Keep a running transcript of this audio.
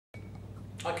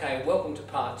Okay, welcome to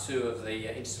part 2 of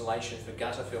the installation for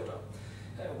Guttafilta.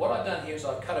 What I've done here is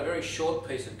I've cut a very short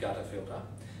piece of Guttafilta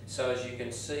so as you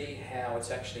can see how it's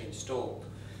actually installed.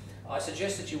 I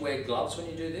suggest that you wear gloves when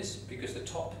you do this because the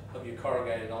top of your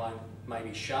corrugated iron may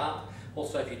be sharp.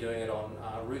 Also, if you're doing it on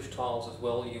roof tiles as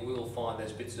well, you will find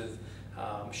there's bits of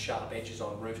sharp edges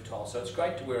on roof tiles. So it's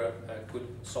great to wear a good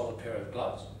solid pair of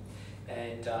gloves.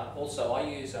 And also I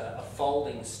use a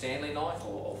folding Stanley knife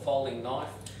or folding knife,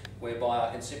 whereby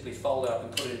I can simply fold it up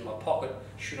and put it in my pocket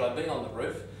should I be on the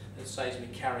roof. It saves me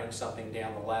carrying something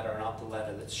down the ladder and up the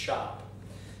ladder that's sharp.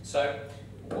 So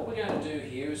what we're going to do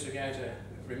here is we're going to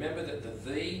remember that the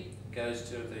V goes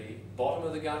to the bottom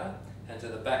of the gutter and to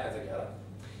the back of the gutter.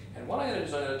 And what I'm going to do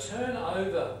is I'm going to turn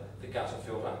over the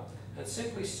Guttafilta and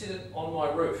simply sit it on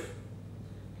my roof,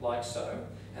 like so.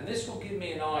 And this will give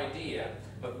me an idea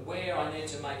of where I need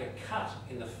to make a cut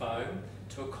in the foam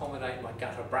to accommodate my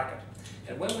gutter bracket.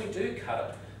 And when we do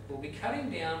cut it, we'll be cutting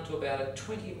down to about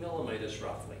 20 millimetres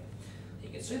roughly. You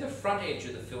can see the front edge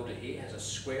of the filter here has a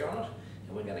square on it,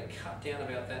 and we're going to cut down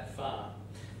about that far.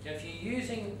 Now if you're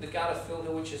using the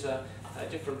Guttafilta, which is a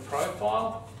different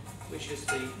profile, which is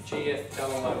the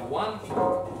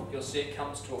GF001, you'll see it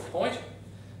comes to a point.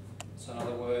 So in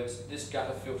other words, this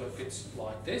Guttafilta fits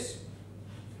like this.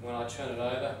 When I turn it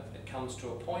over, it comes to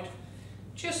a point.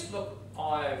 Just look,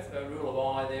 I've a rule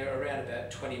of eye there around about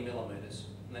 20 millimetres,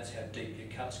 and that's how deep your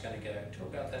cut's going to go, to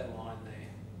about that line there.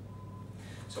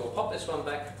 So we'll pop this one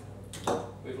back.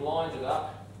 We've lined it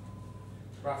up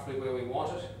roughly where we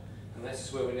want it, and this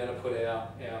is where we're going to put our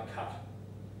cut.